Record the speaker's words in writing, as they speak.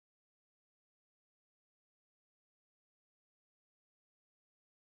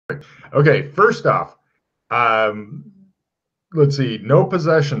Okay, first off, let's see, no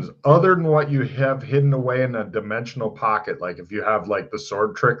possessions other than what you have hidden away in a dimensional pocket. Like if you have like the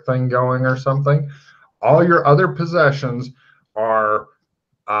sword trick thing going or something, all your other possessions are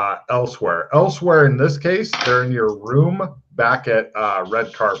elsewhere. Elsewhere in this case, they're in your room back at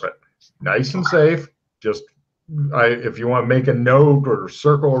Red Carpet. Nice and safe. Just if you want to make a note or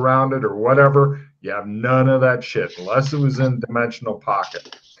circle around it or whatever, you have none of that shit unless it was in dimensional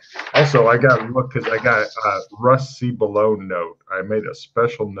pocket. Also, I got to look because I got a Russ C. Below note. I made a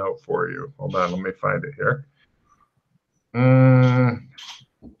special note for you. Hold on, let me find it here.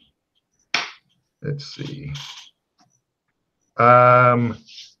 Let's see.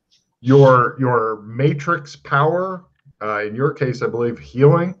 Your matrix power, in your case, I believe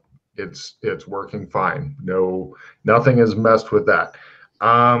healing. It's working fine. No, nothing has messed with that.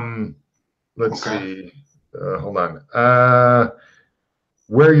 Let's see. Hold on.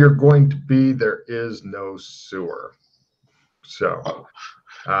 Where you're going to be, there is no sewer. So,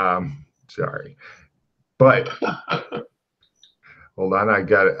 sorry, but hold on. I've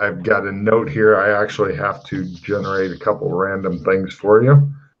got a note here. I actually have to generate a couple random things for you.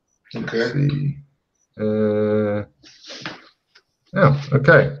 Okay. Let's see. Oh,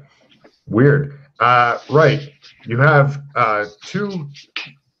 okay. Weird. Right. You have two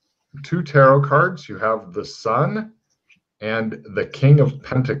tarot cards. You have the Sun and the King of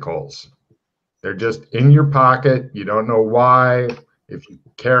Pentacles. They're just in your pocket. You don't know why. If you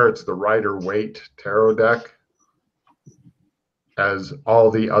care, it's the Rider Waite tarot deck, as all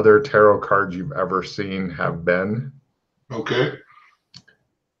the other tarot cards you've ever seen have been. Okay.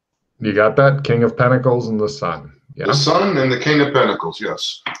 You got that? King of Pentacles and the Sun. Yeah. The Sun and the King of Pentacles,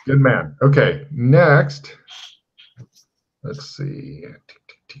 yes. Good man. Okay, next. Let's see.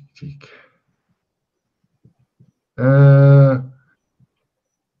 Is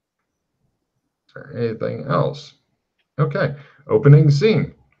there anything else? Okay, opening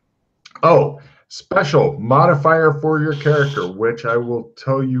scene. Oh, special modifier for your character, which I will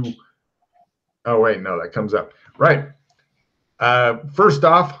tell you. Oh, wait, no, that comes up. Right. First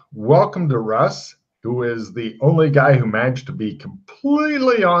off, welcome to Russ, who is the only guy who managed to be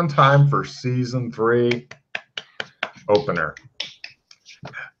completely on time for season 3 opener.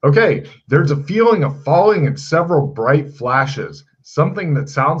 Okay, there's a feeling of falling in several bright flashes. Something that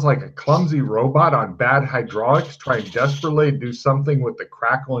sounds like a clumsy robot on bad hydraulics trying desperately to do something with the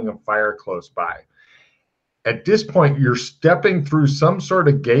crackling of fire close by. At this point, you're stepping through some sort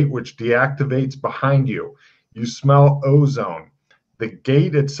of gate which deactivates behind you. You smell ozone. The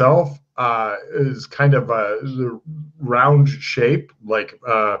gate itself is kind of the round shape, like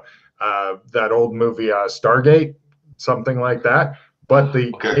that old movie Stargate, something like that. But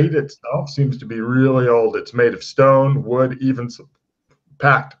the gate itself seems to be really old. It's made of stone, wood, even some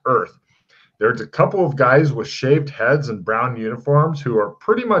packed earth. There's a couple of guys with shaved heads and brown uniforms who are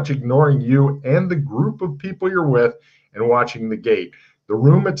pretty much ignoring you and the group of people you're with and watching the gate. The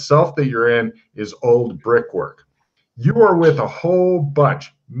room itself that you're in is old brickwork. You are with a whole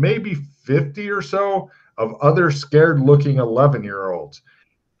bunch, maybe 50 or so, of other scared-looking 11-year-olds.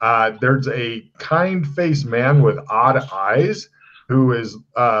 There's a kind-faced man with odd eyes who is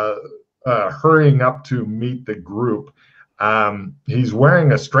hurrying up to meet the group. He's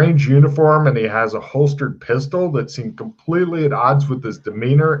wearing a strange uniform and he has a holstered pistol that seems completely at odds with his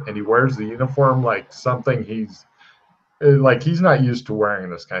demeanor, and he wears the uniform like something he's not used to wearing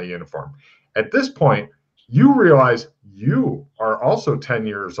this kind of uniform. At this point, you realize you are also 10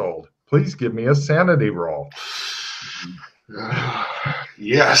 years old. Please give me a sanity roll.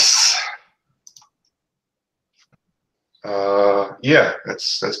 Yes. Yeah,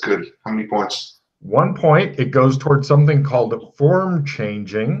 that's good. How many points? 1 point. It goes towards something called form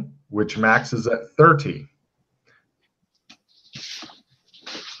changing, which maxes at 30.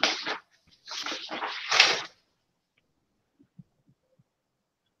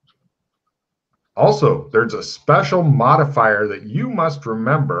 Also, there's a special modifier that you must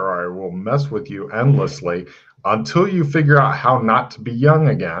remember, or I will mess with you endlessly until you figure out how not to be young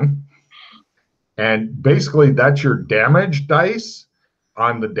again. And basically, that's your damage dice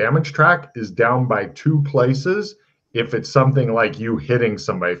on the damage track is down by 2 places. If it's something like you hitting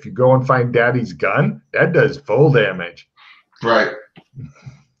somebody, if you go and find Daddy's gun, that does full damage. Right.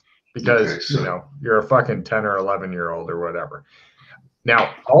 Because, okay, so, you know, you're a fucking 10 or 11-year-old or whatever.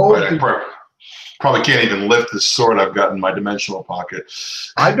 Now, all of the... Probably can't even lift this sword I've got in my dimensional pocket.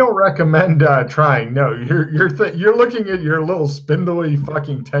 I don't recommend trying. No, you're looking at your little spindly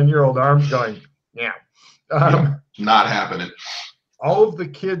fucking 10-year-old arms going, yeah. Not happening. All of the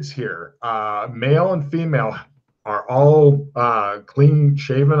kids here, male and female, are all clean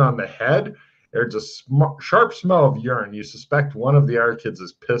shaven on the head. There's a sharp smell of urine. You suspect one of the other kids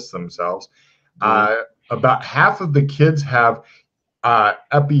has pissed themselves. About half of the kids have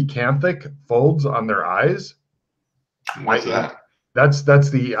epicanthic folds on their eyes. What's that? That's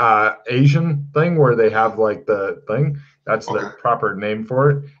the Asian thing where they have like the thing. That's the proper name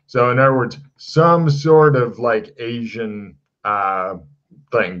for it. So in other words, some sort of like Asian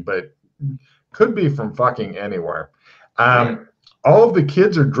thing, but could be from fucking anywhere. All of the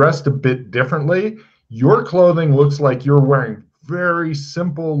kids are dressed a bit differently. Your clothing looks like you're wearing very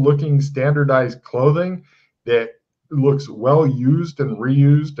simple looking standardized clothing that looks well used and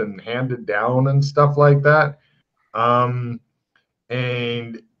reused and handed down and stuff like that. And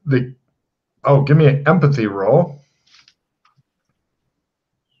give me an empathy roll.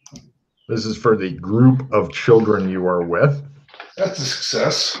 This is for the group of children you are with. That's a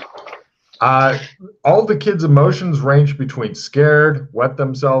success. All the kids' emotions range between scared, wet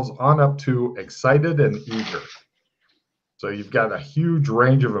themselves, on up to excited and eager. So you've got a huge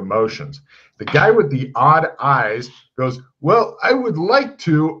range of emotions. The guy with the odd eyes goes, well, I would like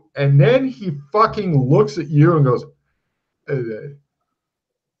to, and then he fucking looks at you and goes,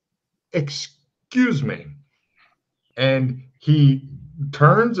 excuse me. And he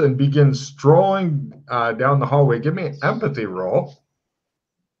turns and begins strolling down the hallway. Give me an empathy roll.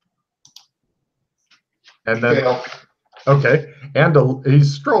 And then, okay, and he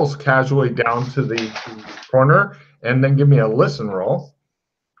strolls casually down to the corner, and then give me a listen roll.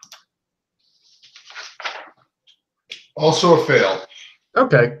 Also a fail.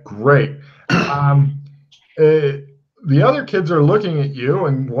 Okay, great. The other kids are looking at you,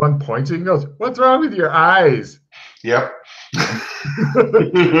 and one points and goes, "What's wrong with your eyes?" Yep.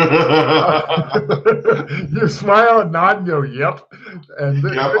 You smile and nod and go, "Yep." And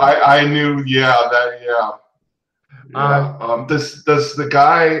yep, I knew. Yeah, that. Yeah. Yeah. Does the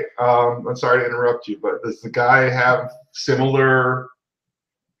guy? I'm sorry to interrupt you, but does the guy have similar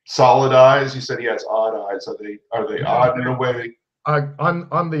solid eyes? You said he has odd eyes. Are they odd in a way?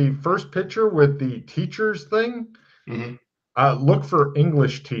 On the first picture with the teachers thing, look for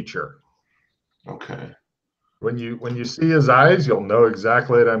English teacher. Okay. When you see his eyes, you'll know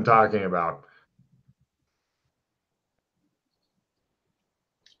exactly what I'm talking about.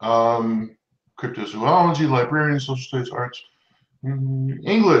 Cryptozoology, librarian, social studies, arts,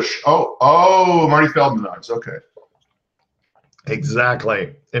 English. Oh, Marty Feldman eyes. Okay.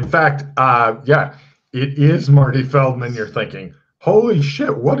 Exactly. In fact, yeah, it is Marty Feldman. You're thinking, holy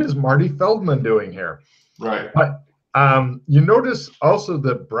shit, what is Marty Feldman doing here? Right. But you notice also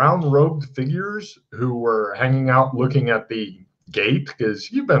the brown-robed figures who were hanging out looking at the gate,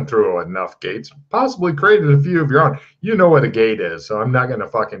 because you've been through enough gates, possibly created a few of your own. You know what a gate is, so I'm not going to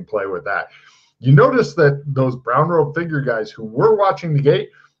fucking play with that. You notice that those brown-robed figure guys who were watching the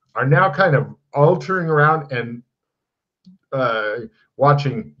gate are now kind of altering around and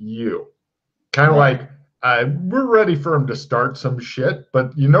watching you. Kind of like, we're ready for him to start some shit,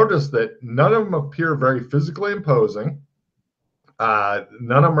 but you notice that none of them appear very physically imposing. None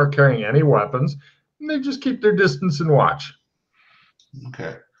of them are carrying any weapons. And they just keep their distance and watch.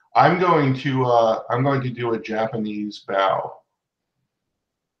 Okay. I'm going to do a Japanese bow.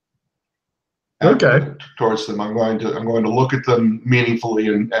 Okay. Towards them. I'm going to look at them meaningfully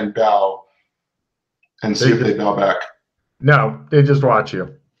and bow and see if they bow back. No, they just watch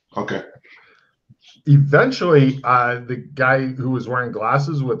you. Okay. Eventually, the guy who was wearing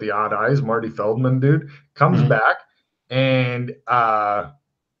glasses with the odd eyes, Marty Feldman dude, comes back, and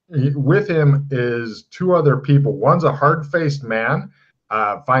with him is two other people. One's a hard-faced man,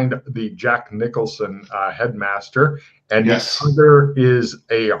 find the Jack Nicholson headmaster, and the other is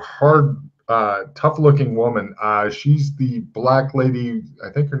a hard, tough-looking woman. She's the black lady.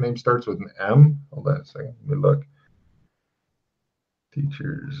 I think her name starts with an M. Hold on a second. Let me look.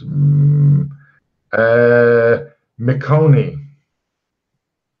 Teachers. Mikoni.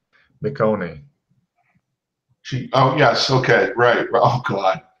 Oh yes, okay, right. Oh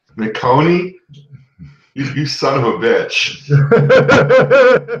God, Mikoni, you son of a bitch.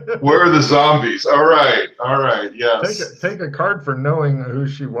 Where are the zombies? All right, yes. Take a card for knowing who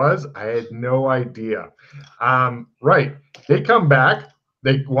she was. I had no idea. Right, they come back.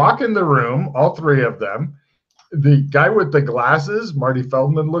 They walk in the room, all three of them. The guy with the glasses, Marty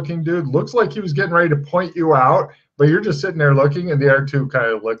Feldman looking dude, looks like he was getting ready to point you out, but you're just sitting there looking, and the other two kind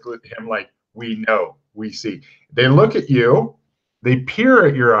of look at him like, we know, we see. They look at you, they peer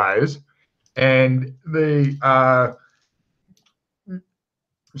at your eyes, and they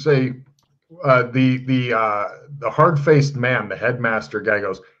say, the hard-faced man, the headmaster guy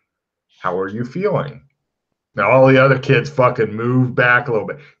goes, how are you feeling? Now all the other kids fucking move back a little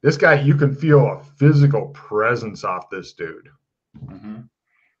bit. This guy, you can feel a physical presence off this dude. Mm-hmm.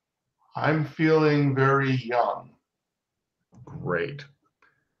 I'm feeling very young. Great.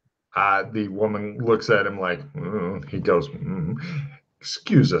 The woman looks at him like, he goes,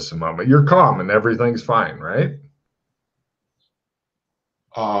 excuse us a moment. You're calm and everything's fine, right?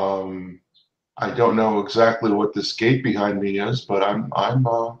 I don't know exactly what this gate behind me is, but I'm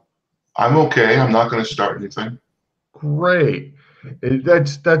okay. I'm not going to start anything. Great.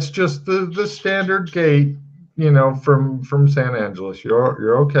 That's just the standard gate, from San Angeles.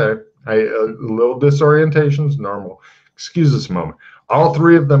 You're okay. A little disorientation is normal. Excuse us a moment. All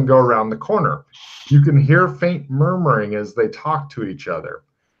three of them go around the corner. You can hear faint murmuring as they talk to each other.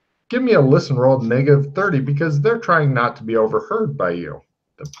 Give me a listen roll -30 because they're trying not to be overheard by you.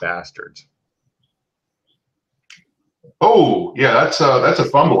 The bastards. Oh, yeah, that's a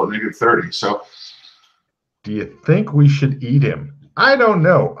fumble at -30. So, Do you think we should eat him? I don't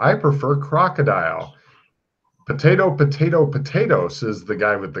know. I prefer crocodile. Potato, potato, potato, says the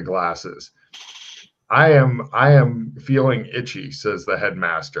guy with the glasses. I am feeling itchy, says the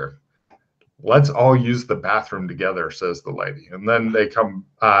headmaster. Let's all use the bathroom together, says the lady. And then they come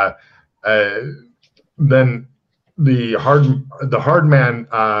then the hard man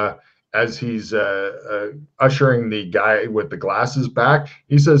as he's ushering the guy with the glasses back,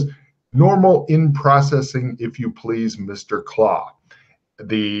 he says, normal in processing, if you please, Mr. Claw.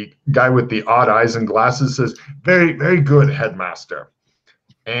 The guy with the odd eyes and glasses says, very, very good, headmaster.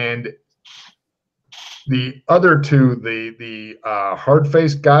 And the other two, the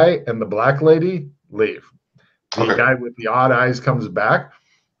hard-faced guy and the black lady, leave. The okay. guy with the odd eyes comes back,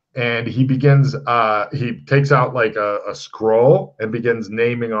 and he begins, he takes out like a scroll and begins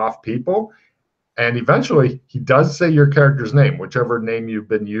naming off people. And eventually, he does say your character's name, whichever name you've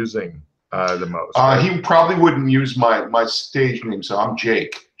been using the most. Right? He probably wouldn't use my stage name, so I'm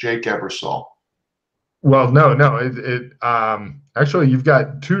Jake Ebersol. Well, no. Actually, you've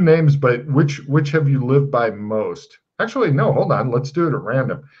got two names, but which have you lived by most? Actually, no. Hold on. Let's do it at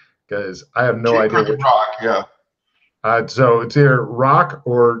random because I have no Jake idea which. Rock, yeah. So it's either Rock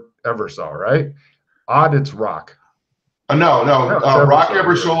or Eversol, right? Odd, it's Rock. No, Rock Ebersol,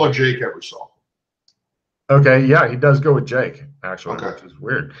 Ebersol or Jake Ebersol. Okay, yeah, he does go with Jake actually, Okay. which is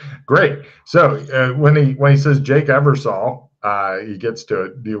weird. Great. So when he says Jake Eversol, he gets to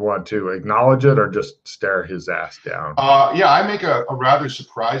it. Do you want to acknowledge it or just stare his ass down? Yeah, I make a rather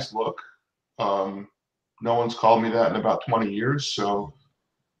surprised look. No one's called me that in about 20 years, so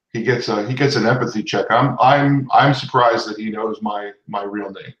he gets an empathy check. I'm surprised that he knows my real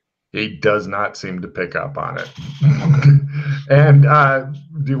name. He does not seem to pick up on it. And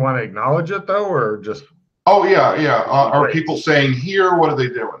do you want to acknowledge it though, or just? Oh yeah. Are people saying here? What are they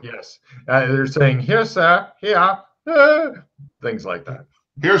doing? Yes, they're saying here, sir, here, things like that.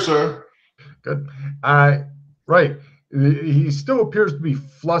 Here, sir. Good. Right. He still appears to be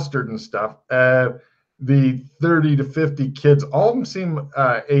flustered and stuff. The 30 to 50 kids, all of them seem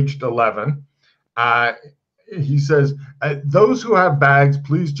aged 11. He says, those who have bags,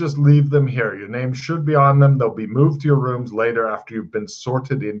 please just leave them here. Your name should be on them. They'll be moved to your rooms later after you've been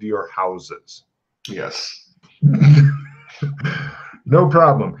sorted into your houses. Yes. No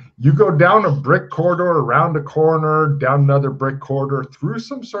problem. You go down a brick corridor, around a corner, down another brick corridor, through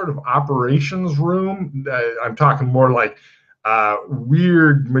some sort of operations room. I'm talking more like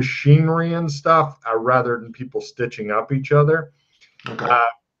weird machinery and stuff rather than people stitching up each other. Okay.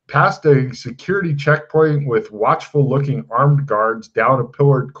 Past a security checkpoint with watchful-looking armed guards down a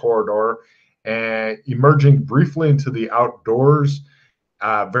pillared corridor and emerging briefly into the outdoors,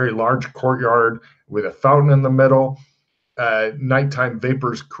 very large courtyard with a fountain in the middle. Nighttime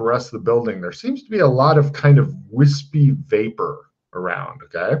vapors caress the building. There seems to be a lot of kind of wispy vapor around,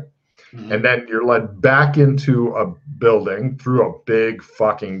 okay? Mm-hmm. And then you're led back into a building through a big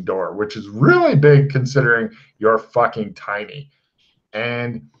fucking door, which is really big considering you're fucking tiny.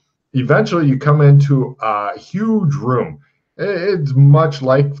 And eventually you come into a huge room. It's much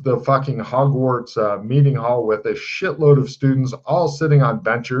like the fucking Hogwarts meeting hall with a shitload of students all sitting on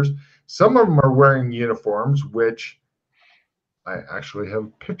benches. Some of them are wearing uniforms, which I actually have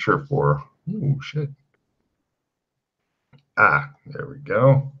a picture for. Oh, shit. There we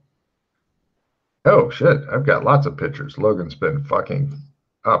go. Oh, shit. I've got lots of pictures. Logan's been fucking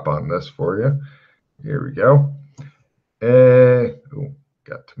up on this for you. Here we go.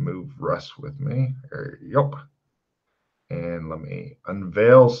 Got to move Russ with me. There you go. And let me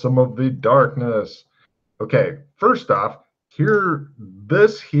unveil some of the darkness. Okay, first off,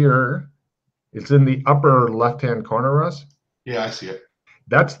 this here is in the upper left-hand corner, Russ. Yeah, I see it.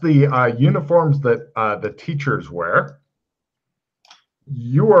 That's the uniforms that the teachers wear.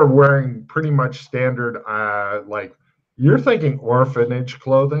 You are wearing pretty much standard, like you're thinking orphanage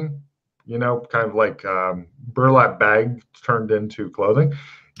clothing, kind of like burlap bag turned into clothing.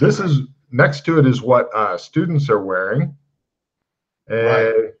 This is next to it is what students are wearing.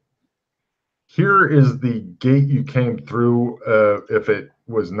 Right. Here is the gate you came through, if it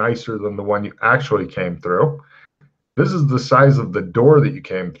was nicer than the one you actually came through. This is the size of the door that you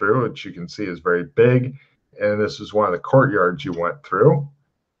came through, which you can see is very big. And this is one of the courtyards you went through.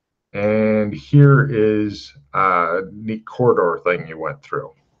 And here is a neat corridor thing you went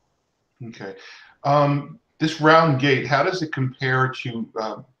through. Okay. This round gate, how does it compare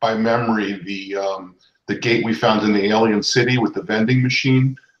to, by memory, the gate we found in the alien city with the vending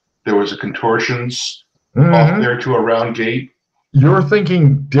machine? There was a contortions off there to a round gate. You're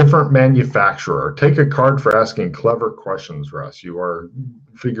thinking different manufacturer. Take a card for asking clever questions, Russ. You are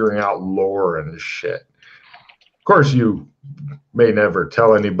figuring out lore and shit. Of course, you may never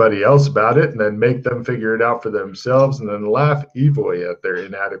tell anybody else about it and then make them figure it out for themselves and then laugh evilly at their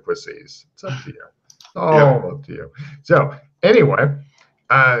inadequacies. It's up to you. All up to you. So anyway,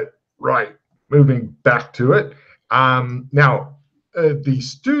 right, moving back to it. Now, the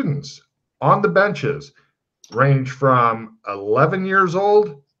students on the benches range from 11 years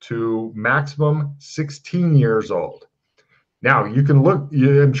old to maximum 16 years old. Now, you can look,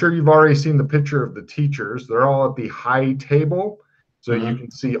 I'm sure you've already seen the picture of the teachers. They're all at the high table, so you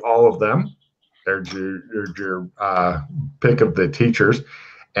can see all of them. There's your pick of the teachers,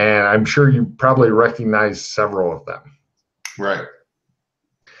 and I'm sure you probably recognize several of them. Right.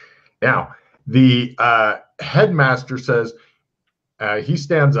 Now, the headmaster says, he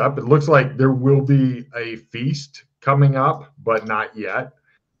stands up. It looks like there will be a feast coming up, but not yet.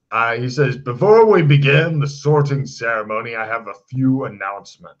 He says, before we begin the sorting ceremony, I have a few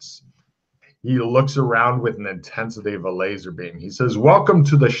announcements. He looks around with an intensity of a laser beam. He says, welcome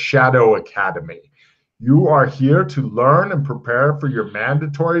to the Shadow Academy. You are here to learn and prepare for your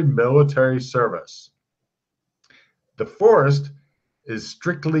mandatory military service. The forest is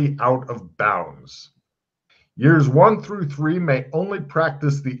strictly out of bounds. Years 1 through 3 may only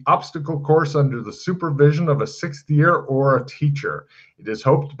practice the obstacle course under the supervision of a 6th year or a teacher. It is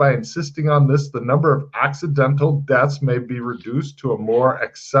hoped by insisting on this, the number of accidental deaths may be reduced to a more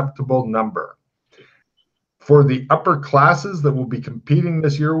acceptable number. For the upper classes that will be competing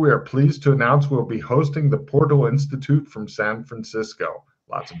this year, we are pleased to announce we'll be hosting the Portal Institute from San Francisco.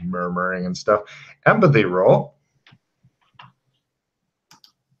 Lots of murmuring and stuff. Empathy roll.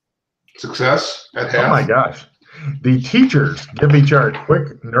 Success at half. Oh my gosh. The teachers give each other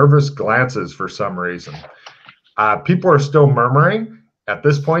quick, nervous glances for some reason. People are still murmuring. At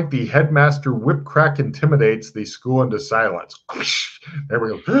this point, the headmaster whip crack intimidates the school into silence. There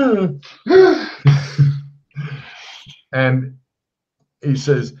we go. And he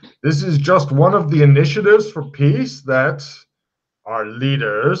says, this is just one of the initiatives for peace that our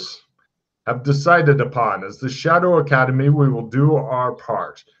leaders have decided upon. As the Shadow Academy, we will do our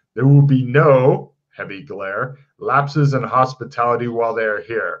part. There will be no, heavy glare, lapses in hospitality while they are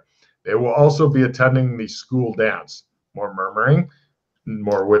here. They will also be attending the school dance. More murmuring,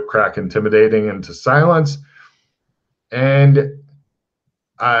 more whip crack intimidating into silence. And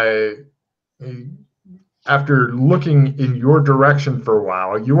after looking in your direction for a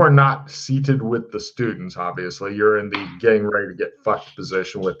while, you are not seated with the students, obviously. You're in the getting ready to get fucked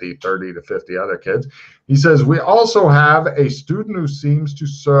position with the 30 to 50 other kids. He says, we also have a student who seems to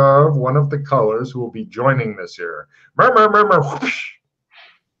serve one of the colors who will be joining this year. Murmur, murmur.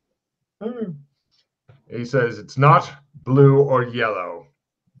 He says, it's not blue or yellow.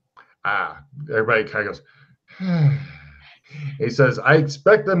 Everybody kind of goes, He says, I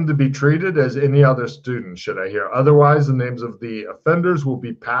expect them to be treated as any other student, should I hear otherwise. The names of the offenders will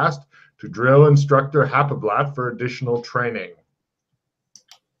be passed to drill instructor Happablatt for additional training.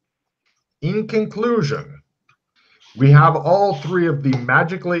 In conclusion, we have all 3 of the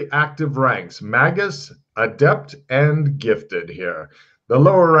magically active ranks, Magus, Adept, and Gifted here. The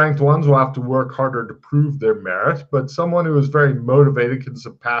lower ranked ones will have to work harder to prove their merit, but someone who is very motivated can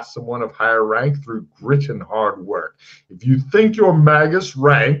surpass someone of higher rank through grit and hard work. If you think your Magus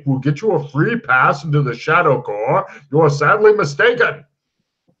rank will get you a free pass into the Shadow Corps, you are sadly mistaken.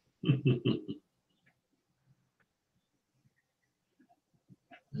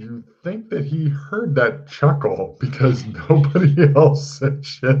 You think that he heard that chuckle because nobody else said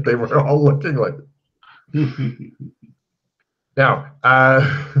shit. They were all looking like Now,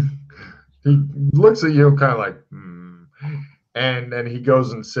 he looks at you kind of like, and then he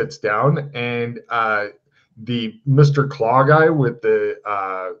goes and sits down. And the Mr. Claw guy with the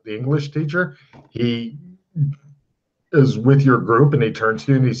English teacher, he is with your group and he turns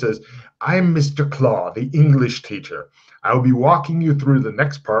to you and he says, "I'm Mr. Claw, the English teacher. I will be walking you through the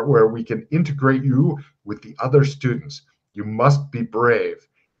next part where we can integrate you with the other students. You must be brave.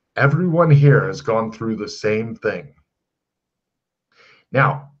 Everyone here has gone through the same thing."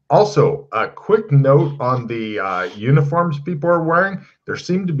 Now, also, a quick note on the uniforms people are wearing. There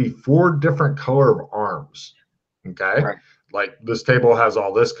seem to be 4 different color of arms. Okay? Right. Like this table has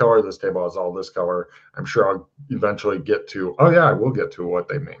all this color, this table has all this color. I'm sure I'll eventually get to, oh yeah, I will get to what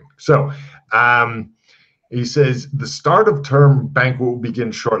they mean. So, he says, the start of term banquet will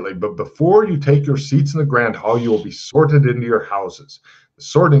begin shortly, but before you take your seats in the grand hall, you will be sorted into your houses. The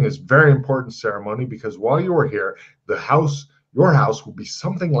sorting is a very important ceremony because while you are here, your house will be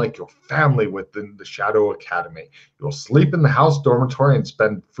something like your family within the Shadow Academy. You'll sleep in the house dormitory and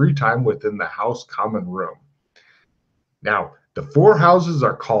spend free time within the house common room. Now, the 4 houses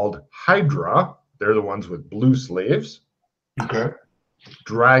are called Hydra. They're the ones with blue sleeves. Okay.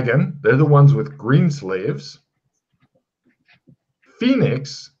 Dragon, they're the ones with green sleeves.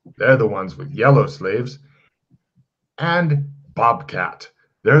 Phoenix, they're the ones with yellow sleeves. And Bobcat,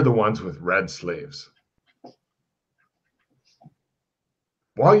 they're the ones with red sleeves.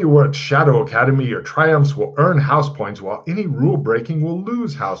 While you are at Shadow Academy, your triumphs will earn house points, while any rule breaking will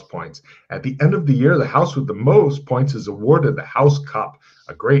lose house points. At the end of the year, the house with the most points is awarded the House Cup,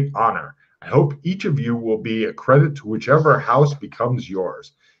 a great honor. I hope each of you will be a credit to whichever house becomes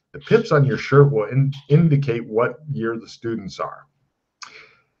yours. The pips on your shirt will indicate what year the students are.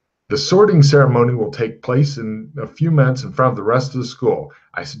 The sorting ceremony will take place in a few minutes in front of the rest of the school.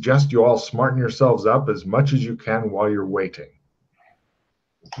 I suggest you all smarten yourselves up as much as you can while you're waiting.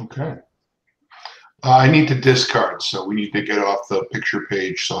 Okay. I need to discard, so we need to get off the picture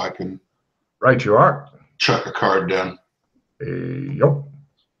page so I can. Right, you are. Chuck a card down. Yep.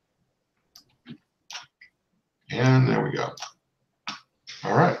 And there we go.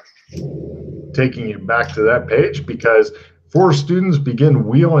 All right. Taking you back to that page because 4 students begin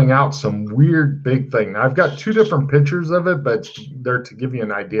wheeling out some weird big thing. Now, I've got 2 different pictures of it, but they're to give you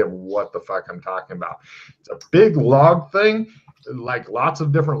an idea of what the fuck I'm talking about. It's a big log thing, like lots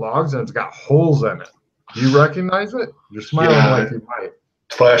of different logs, and it's got holes in it. Do you recognize it? You're smiling like you might.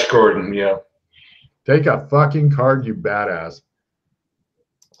 Flash Gordon, yeah. Take a fucking card, you badass.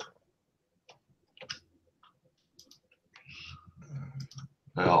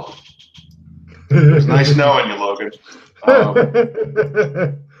 Well, it was nice knowing you, Logan.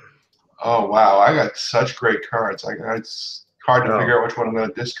 Oh, wow. I got such great cards. It's hard to figure out which one I'm going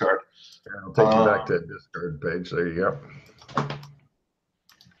to discard. Yeah, I'll take you back to the discard page. There you go.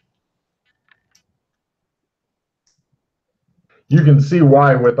 You can see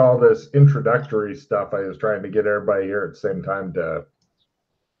why with all this introductory stuff, I was trying to get everybody here at the same time to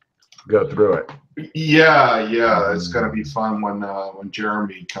go through it. Yeah, it's going to be fun when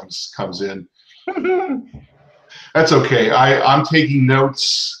Jeremy comes in. That's okay. I'm taking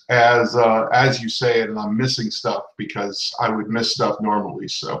notes as you say it, and I'm missing stuff because I would miss stuff normally.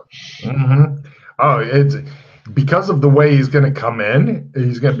 So. Oh, it's because of the way he's going to come in.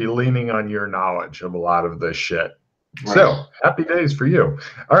 He's going to be leaning on your knowledge of a lot of this shit. Right. So happy days for you.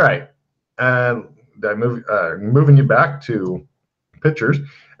 All right, moving you back to pictures.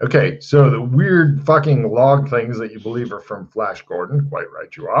 Okay, so the weird fucking log things that you believe are from Flash Gordon, quite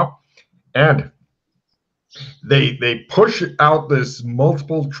right you are, and they push out this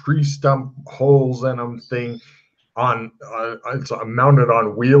multiple tree stump holes in them thing on it's mounted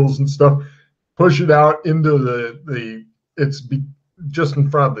on wheels and stuff. Push it out into just in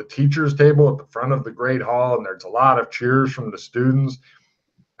front of the teacher's table at the front of the great hall, and there's a lot of cheers from the students.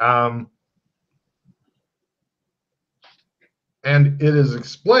 And it is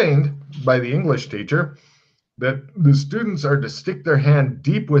explained by the English teacher that the students are to stick their hand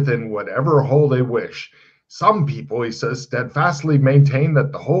deep within whatever hole they wish. Some people, he says, steadfastly maintain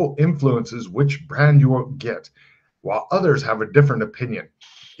that the hole influences which brand you will get, while others have a different opinion.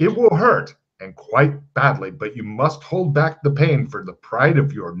 It will hurt, and quite badly, but you must hold back the pain for the pride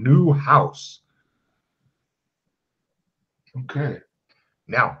of your new house. Okay.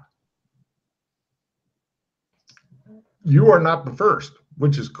 Now, you are not the first,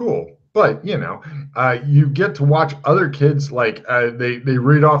 which is cool. But, you get to watch other kids, like they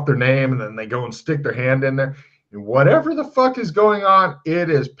read off their name and then they go and stick their hand in there. And whatever the fuck is going on, it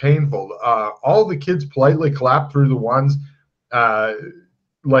is painful. All the kids politely clap through the ones,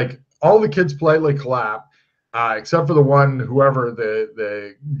 all the kids politely clap, except for the one, whoever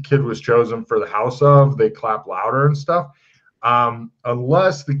the kid was chosen for the house of, they clap louder and stuff.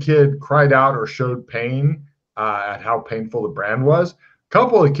 Unless the kid cried out or showed pain, at how painful the brand was. A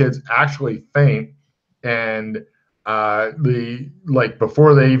couple of kids actually faint, and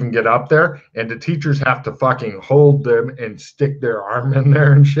before they even get up there, and the teachers have to fucking hold them and stick their arm in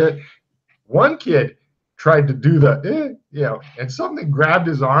there and shit. One kid tried to do and something grabbed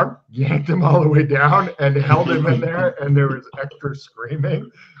his arm, yanked him all the way down, and held him in there, and there was extra screaming.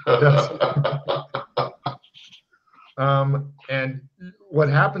 And what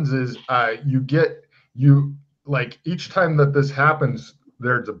happens is each time that this happens,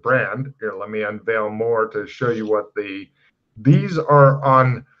 there's a brand. Here, let me unveil more to show you what these are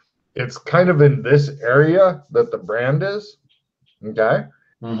on. It's kind of in this area that the brand is. Okay.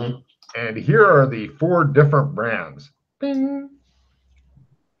 Mm-hmm. And here are the 4 different brands. Bing.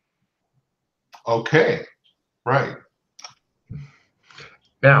 Okay. Right.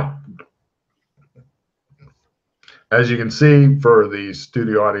 Now, as you can see, for the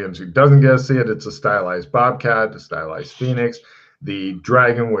studio audience who doesn't get to see it, it's a stylized bobcat, a stylized phoenix, the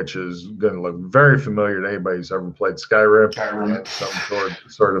dragon, which is going to look very familiar to anybody who's ever played Skyrim, and some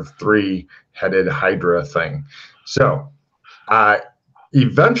sort of 3-headed hydra thing. So,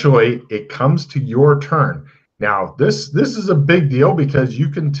 eventually, it comes to your turn. Now, this is a big deal because you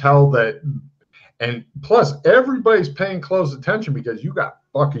can tell that, and plus, everybody's paying close attention because you got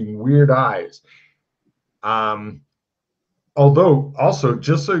fucking weird eyes. Although, also,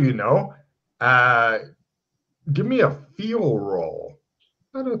 just so you know, give me a feel roll.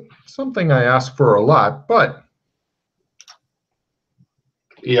 Something I ask for a lot, but...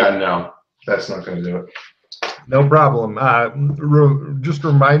 Yeah, no, that's not going to do it. No problem. Just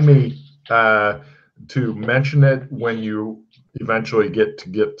remind me to mention it when you eventually get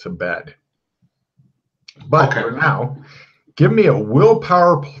to bed. But for now, give me a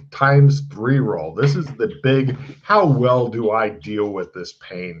willpower times 3 roll. This is the big, how well do I deal with this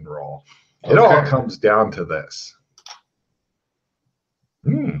pain roll? It all comes down to this.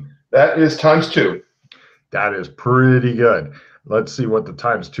 That is times 2. That is pretty good. Let's see what the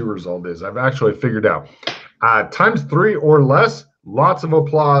times 2 result is. I've actually figured out. Times 3 or less, lots of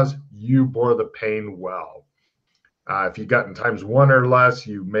applause. You bore the pain well. If you gotten times 1 or less,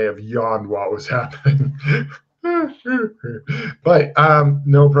 you may have yawned while it was happening. But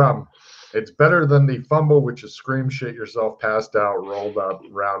no problem. It's better than the fumble, which is scream shit yourself, passed out, rolled up,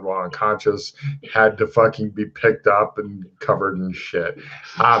 around while unconscious, had to fucking be picked up and covered in shit.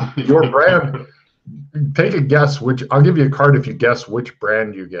 Your brand, take a guess which, I'll give you a card if you guess which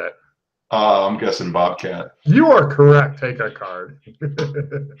brand you get. I'm guessing Bobcat. You are correct. Take a card.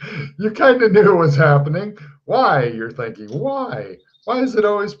 You kind of knew it was happening. Why? You're thinking, why? Why is it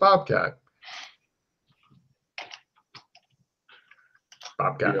always Bobcat?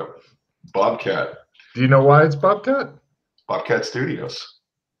 Bobcat. Yeah. Bobcat. Do you know why it's Bobcat? Bobcat Studios.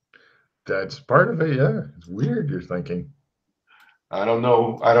 That's part of it, yeah. It's weird, you're thinking. I don't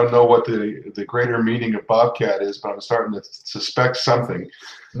know what the greater meaning of Bobcat is, but I'm starting to suspect something.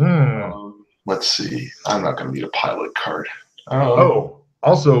 Let's see. I'm not going to need a pilot card.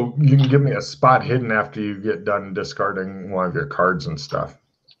 Also, you can give me a spot hidden after you get done discarding one of your cards and stuff.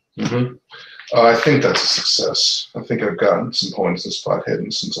 I think that's a success. I think I've gotten some points in spot hidden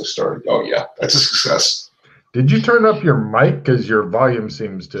since I started. Oh, yeah, that's a success. Did you turn up your mic? Because your volume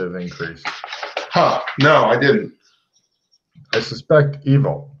seems to have increased. No, I didn't. I suspect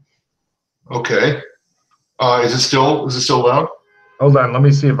evil. Okay. Is it still loud? Hold on, let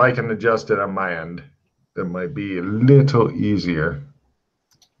me see if I can adjust it on my end. That might be a little easier.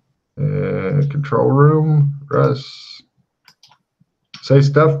 Control room, Russ. Say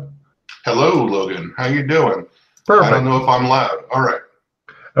stuff. Hello, Logan. How you doing? Perfect. I don't know if I'm loud. All right.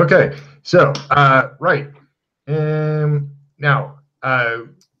 Okay. So, right. Now,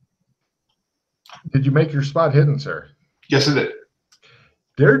 did you make your spot hidden, sir? Yes, I did.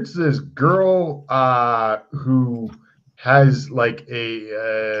 There's this girl who has like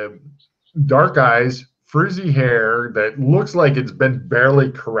a dark eyes, frizzy hair that looks like it's been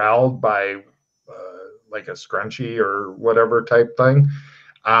barely corralled by like a scrunchie or whatever type thing.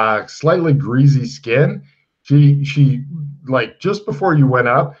 Slightly greasy skin. She like just before you went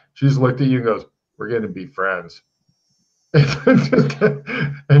up, she just looked at you and goes, "We're gonna be friends."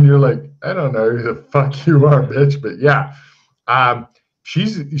 And you're like, I don't know who the fuck you are, bitch, but yeah. She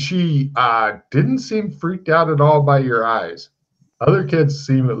didn't seem freaked out at all by your eyes. Other kids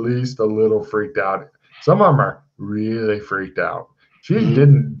seem at least a little freaked out. Some of them are really freaked out. She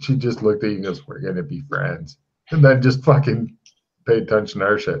didn't. She just looked at you and goes, "We're gonna be friends," and then just fucking paid attention to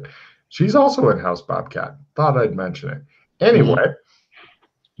her shit. She's also in House Bobcat. Thought I'd mention it. Anyway,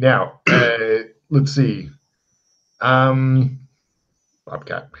 now let's see.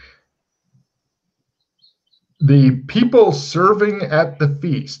 Bobcat. The people serving at the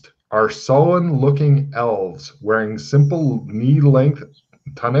feast are sullen-looking elves wearing simple knee-length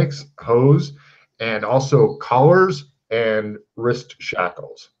tunics, hose, and also collars and wrist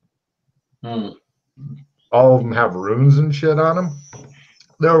shackles. All of them have runes and shit on them.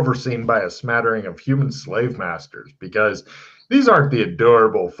 They're overseen by a smattering of human slave masters, because these aren't the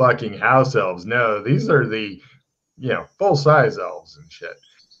adorable fucking house elves. No, these are the, full-size elves and shit.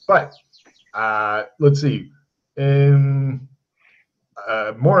 But let's see.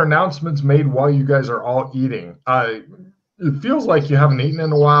 More announcements made while you guys are all eating. It feels like you haven't eaten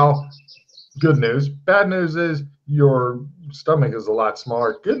in a while. Good news. Bad news is your stomach is a lot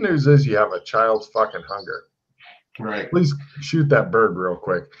smaller. Good news is you have a child's fucking hunger. Right. Please shoot that bird real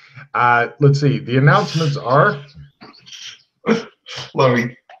quick. Let's see. The announcements are.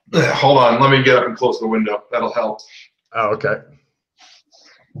 Hold on. Let me get up and close the window. That'll help. Oh, okay.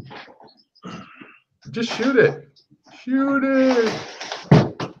 Just shoot it. Shoot it.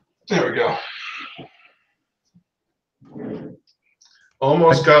 There we go.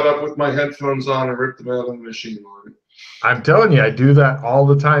 Almost got up with my headphones on and ripped them out of the machine. I'm telling you, I do that all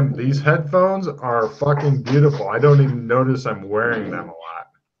the time. These headphones are fucking beautiful. I don't even notice I'm wearing them a lot.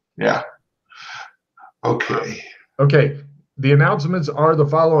 Yeah. Okay. Okay. The announcements are the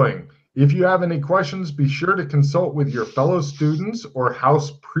following. If you have any questions, be sure to consult with your fellow students or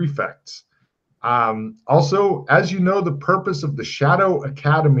house prefects. Also, as you know, the purpose of the Shadow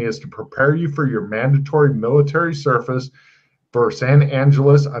Academy is to prepare you for your mandatory military service for San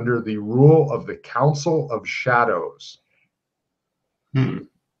Angeles under the rule of the Council of Shadows.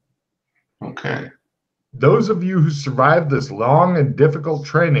 Okay. Those of you who survive this long and difficult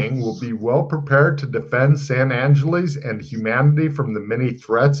training will be well prepared to defend San Angeles and humanity from the many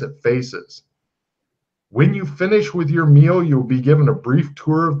threats it faces. When you finish with your meal, you'll be given a brief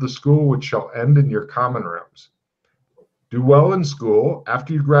tour of the school, which shall end in your common rooms. Do well in school.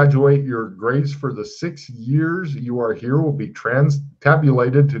 After you graduate, your grades for the 6 years you are here will be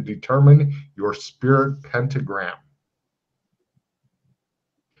tabulated to determine your spirit pentagram.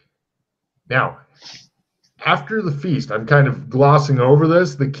 Now, after the feast, I'm kind of glossing over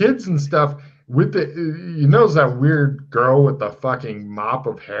this. The kids and stuff, you notice that weird girl with the fucking mop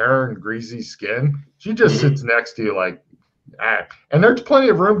of hair and greasy skin? She just sits next to you like, and there's plenty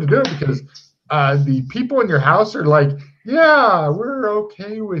of room to do it because the people in your house are like, yeah, we're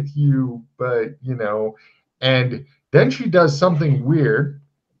okay with you, but, and then she does something weird.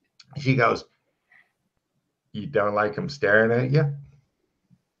 She goes, you don't like him staring at you?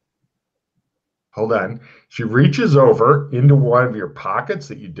 Hold on. She reaches over into one of your pockets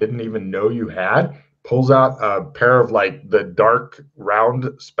that you didn't even know you had, pulls out a pair of like the dark round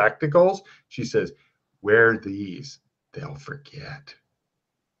spectacles. She says, wear these. They'll forget.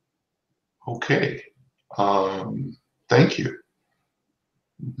 Okay. Thank you.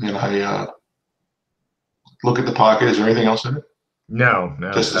 And I look at the pocket. Is there anything else in it? No.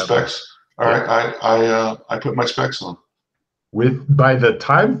 Just the specs. All right. I put my specs on. By the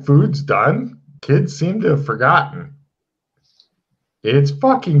time food's done, kids seem to have forgotten. It's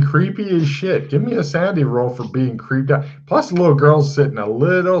fucking creepy as shit. Give me a sanity roll for being creeped out. Plus, the little girl's sitting a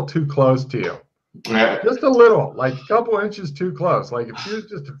little too close to you. Yeah. Just a little, like a couple inches too close. Like if she was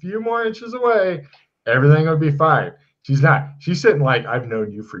just a few more inches away, everything would be fine. She's not. She's sitting like, I've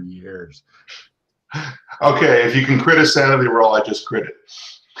known you for years. Okay, if you can crit a sanity roll, I just crit it.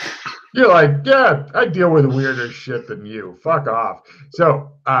 You're like, yeah, I deal with weirder shit than you. Fuck off.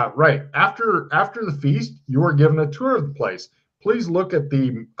 So, right, after the feast, you are given a tour of the place. Please look at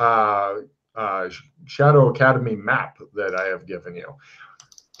the Shadow Academy map that I have given you.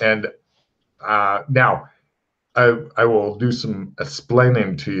 And now, I will do some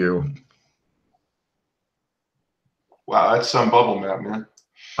explaining to you. Wow, that's some bubble map, man.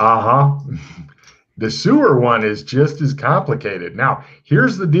 Uh-huh. The sewer one is just as complicated. Now,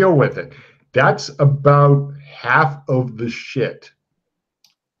 here's the deal with it. That's about half of the shit.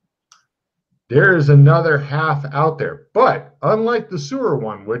 There is another half out there. But unlike the sewer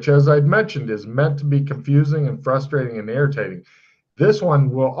one, which, as I've mentioned, is meant to be confusing and frustrating and irritating, this one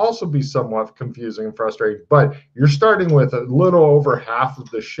will also be somewhat confusing and frustrating, but you're starting with a little over half of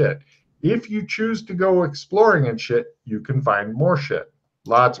the shit. If you choose to go exploring and shit, you can find more shit.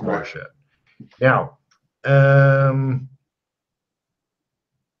 Lots more shit. Now,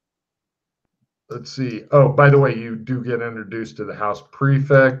 let's see. Oh, by the way, you do get introduced to the house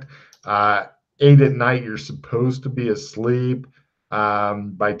prefect. 8 at night, you're supposed to be asleep.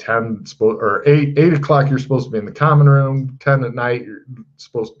 By 10 or 8 o'clock, you're supposed to be in the common room. 10 at night, you're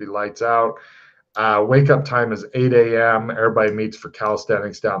supposed to be lights out. Wake up time is 8 a.m. Everybody meets for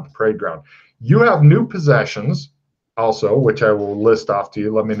calisthenics down at the parade ground. You have new possessions also, which I will list off to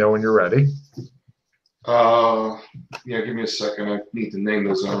you. Let me know when you're ready. Yeah, give me a second. I need to name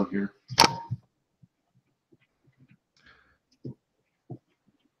the zone here.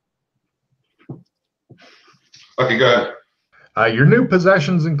 Okay, go ahead. Your new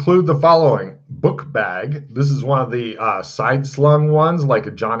possessions include the following: book bag. This is one of the side slung ones, like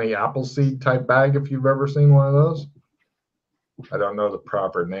a Johnny Appleseed type bag, if you've ever seen one of those. I don't know the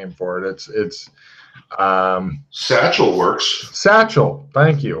proper name for it. It's Satchel works. Satchel.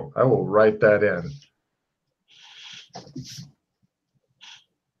 Thank you. I will write that in.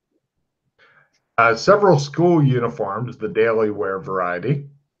 Several school uniforms, the daily wear variety.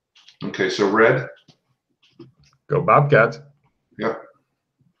 Okay, so red. Go Bobcats. Yep.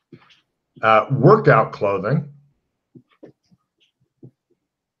 Workout clothing.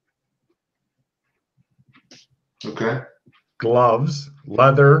 Okay. Gloves,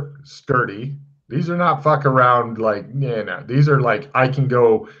 leather, sturdy. These are not fuck around like, these are like I can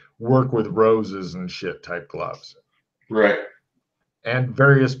go work with roses and shit type gloves. Right. And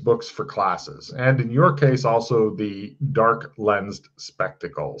various books for classes. And in your case, also the dark lensed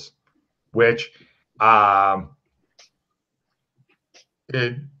spectacles, which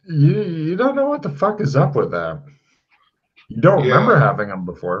you don't know what the fuck is up with that. You don't remember having them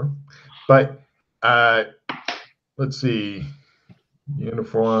before. But let's see.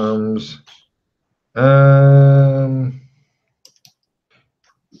 Uniforms. Right.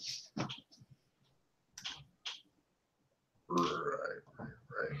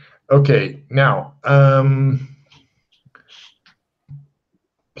 Okay, now,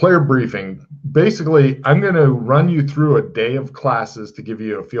 player briefing. Basically, I'm going to run you through a day of classes to give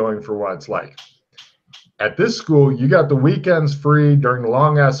you a feeling for what it's like. At this school, you got the weekends free during the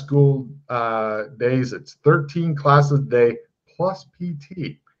long-ass school days. It's 13 classes a day plus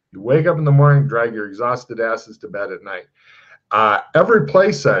PT. You wake up in the morning, drag your exhausted asses to bed at night. Every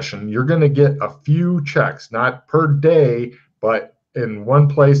play session, you're going to get a few checks, not per day, but in one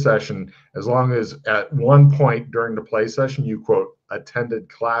play session, as long as at one point during the play session you, quote, attended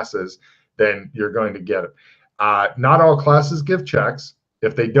classes, then you're going to get it. Not all classes give checks.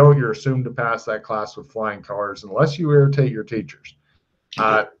 If they don't, you're assumed to pass that class with flying colors unless you irritate your teachers.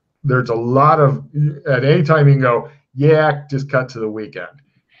 There's a lot of, at any time you can go, yeah, just cut to the weekend,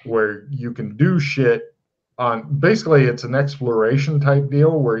 where you can do shit on, basically it's an exploration type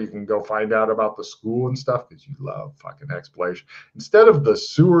deal where you can go find out about the school and stuff because you love fucking exploration. Instead of the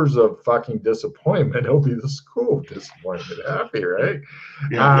sewers of fucking disappointment, it'll be the school of disappointment. Happy, right?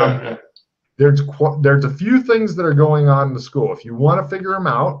 Yeah. There's a few things that are going on in the school. If you want to figure them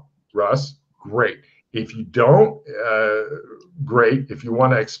out, Russ, great. If you don't, great. If you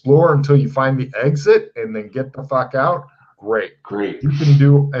want to explore until you find the exit and then get the fuck out, great. You can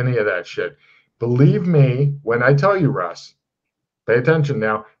do any of that shit. Believe me when I tell you, Russ, pay attention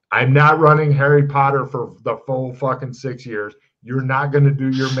now. I'm not running Harry Potter for the full fucking 6 years. You're not going to do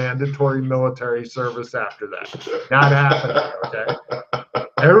your mandatory military service after that. Not happening, okay?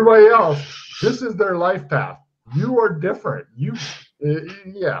 Everybody else, this is their life path. You are different. No.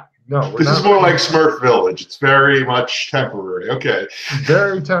 This is more like Smurf Village. It's very much temporary. Okay.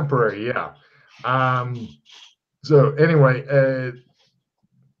 Very temporary, yeah. So anyway,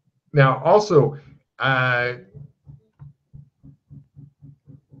 now also, I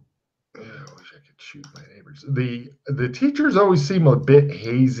wish I could shoot my neighbors. The teachers always seem a bit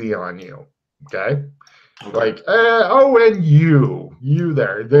hazy on you. Okay. Like, and you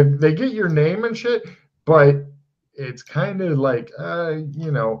there. They get your name and shit, but it's kind of like,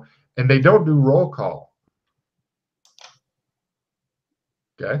 and they don't do roll call.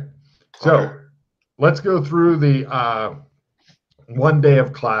 Okay. So let's go through the one day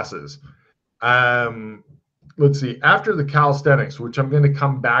of classes. Let's see. After the calisthenics, which I'm going to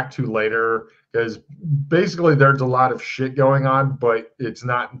come back to later, because basically there's a lot of shit going on, but it's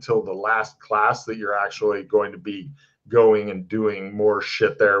not until the last class that you're actually going to be going and doing more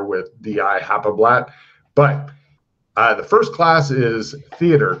shit there with D.I. Happablatt. But the first class is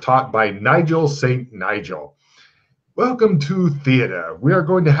theater, taught by Nigel St. Nigel. Welcome to theater. We are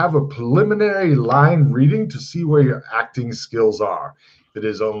going to have a preliminary line reading to see where your acting skills are. If it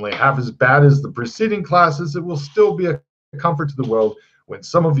is only half as bad as the preceding classes, it will still be a comfort to the world when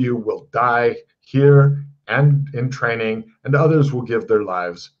some of you will die here and in training, and others will give their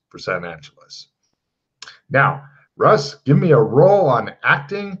lives for San Angeles. Now, Russ, give me a roll on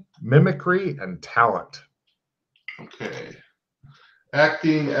acting, mimicry, and talent. Okay.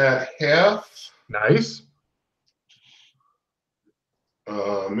 Acting at half. Nice.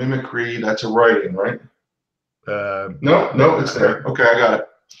 Mimicry, that's a writing, right? No, it's there. Okay, I got it.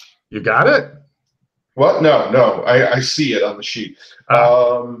 You got it? What? No. I see it on the sheet.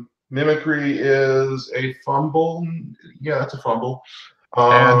 Mimicry is a fumble. Yeah, that's a fumble.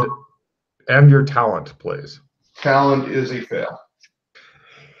 And your talent, please. Talent is a fail.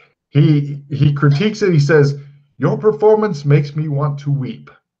 He critiques it. He says, "Your performance makes me want to weep,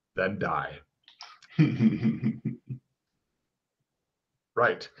 then die."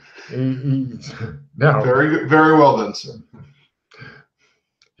 Right. Now, very well done, sir.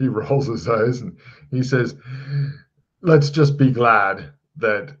 He rolls his eyes and he says, "Let's just be glad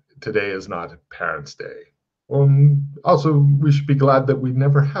that today is not Parents' Day. Also, we should be glad that we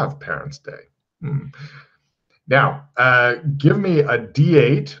never have Parents' Day." Now, give me a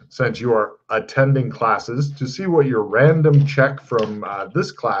D8, since you are attending classes, to see what your random check from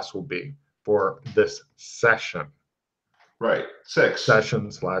this class will be for this session. Right. 6.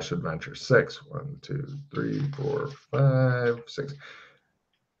 Session/adventure. 6. 1, 2, 3, 4, 5, 6.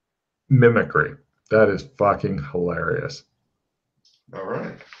 Mimicry. That is fucking hilarious. All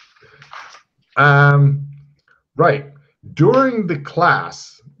right. Right. During the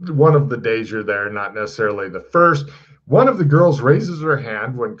class, one of the days you're there, not necessarily the first, one of the girls raises her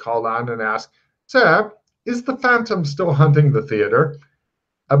hand when called on and asks, "Sir, is the Phantom still hunting the theater?"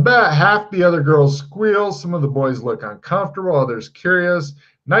 About half the other girls squeal. Some of the boys look uncomfortable, others curious.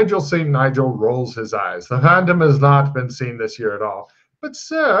 Nigel St. Nigel rolls his eyes. "The Phantom has not been seen this year at all." "But,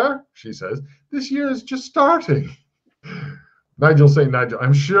 sir," she says, "this year is just starting." Nigel St. Nigel,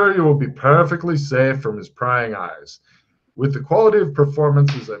 "I'm sure you will be perfectly safe from his prying eyes. With the quality of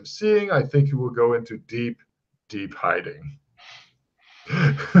performances I'm seeing, I think you will go into deep, deep hiding."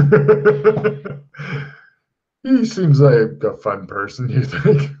 He seems like a fun person, you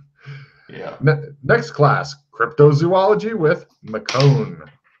think? Yeah. Next class, cryptozoology with McCone.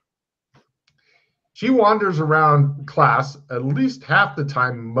 She wanders around class at least half the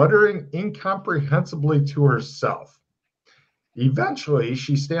time, muttering incomprehensibly to herself. Eventually,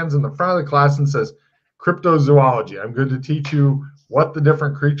 she stands in the front of the class and says, "Cryptozoology, I'm going to teach you what the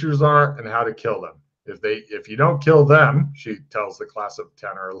different creatures are and how to kill them. If you don't kill them," she tells the class of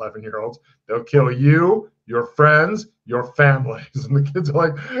 10 or 11-year-olds, "they'll kill you, your friends, your families." And the kids are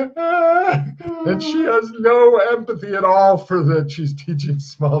like, "Ah!" And she has no empathy at all for that she's teaching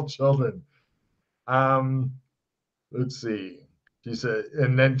small children. Let's see. She said,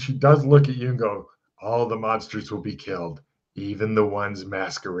 and then she does look at you and go, "All the monsters will be killed, even the ones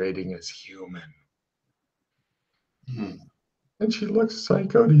masquerading as human." And she looks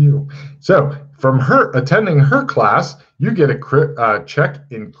psycho to you. So, from her attending her class, you get a check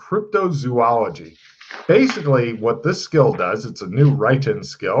in cryptozoology. Basically, what this skill does, it's a new write-in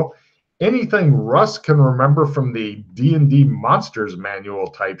skill. Anything Russ can remember from the D&D Monsters Manual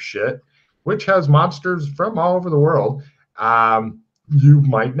type shit, which has monsters from all over the world, you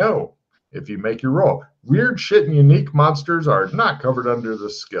might know if you make your roll. Weird shit and unique monsters are not covered under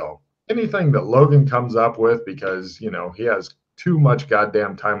this skill. Anything that Logan comes up with, because, he has too much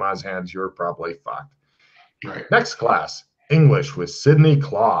goddamn time on his hands, you're probably fucked. Right. Next class, English with Sidney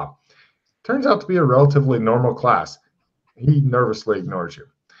Claw. Turns out to be a relatively normal class. He nervously ignores you.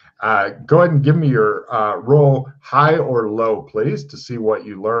 Go ahead and give me your roll, high or low, please, to see what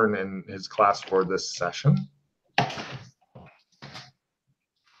you learn in his class for this session.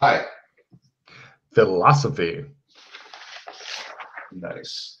 High. Philosophy.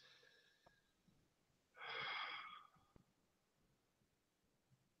 Nice.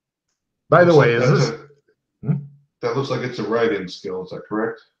 By the way, that looks like it's a write-in skill. Is that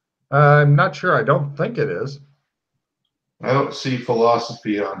correct? I'm not sure. I don't think it is. I don't see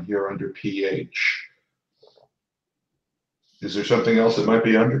philosophy on here under PH. Is there something else it might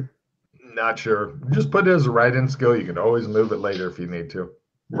be under? Not sure. Just put it as a write-in skill. You can always move it later if you need to.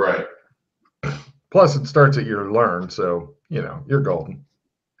 Right. Plus, it starts at your learn, so, you're golden.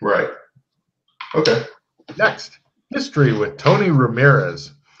 Right. Okay. Next, history with Tony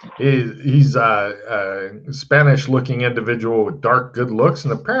Ramirez. He's a Spanish-looking individual with dark, good looks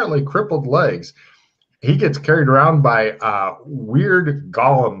and apparently crippled legs. He gets carried around by weird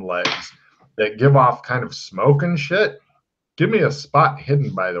golem legs that give off kind of smoke and shit. Give me a spot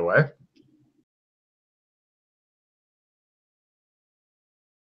hidden, by the way.